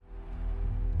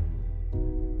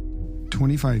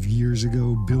25 years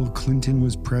ago, Bill Clinton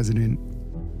was president,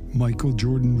 Michael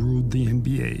Jordan ruled the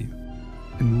NBA,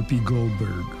 and Whoopi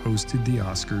Goldberg hosted the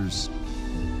Oscars.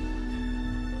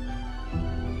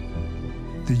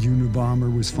 The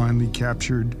Unabomber was finally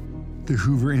captured. The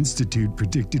Hoover Institute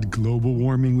predicted global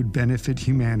warming would benefit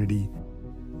humanity.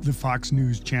 The Fox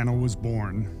News Channel was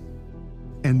born.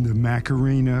 And the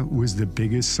Macarena was the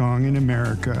biggest song in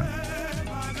America.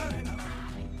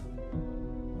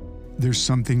 There's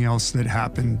something else that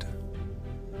happened,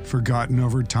 forgotten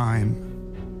over time.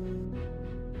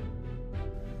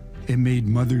 It made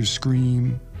mothers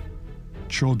scream,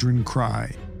 children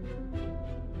cry,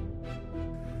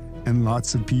 and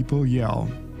lots of people yell.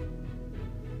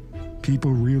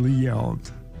 People really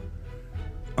yelled.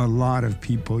 A lot of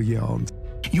people yelled.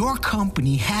 Your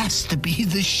company has to be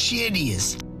the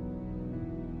shittiest.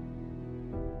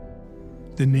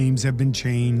 The names have been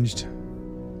changed.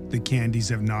 The candies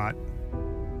have not.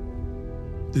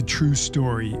 The true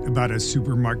story about a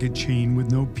supermarket chain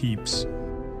with no peeps.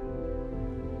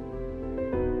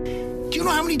 Do you know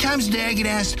how many times a day I get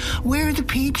asked, where are the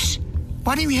peeps?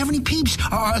 Why don't we have any peeps?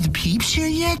 Are the peeps here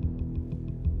yet?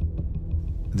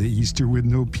 The Easter with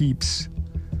no peeps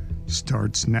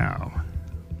starts now.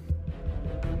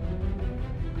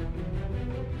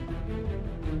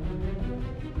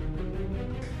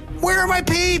 Where are my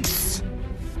peeps?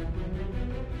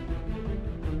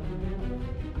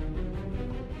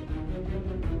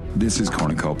 This is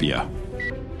Cornucopia.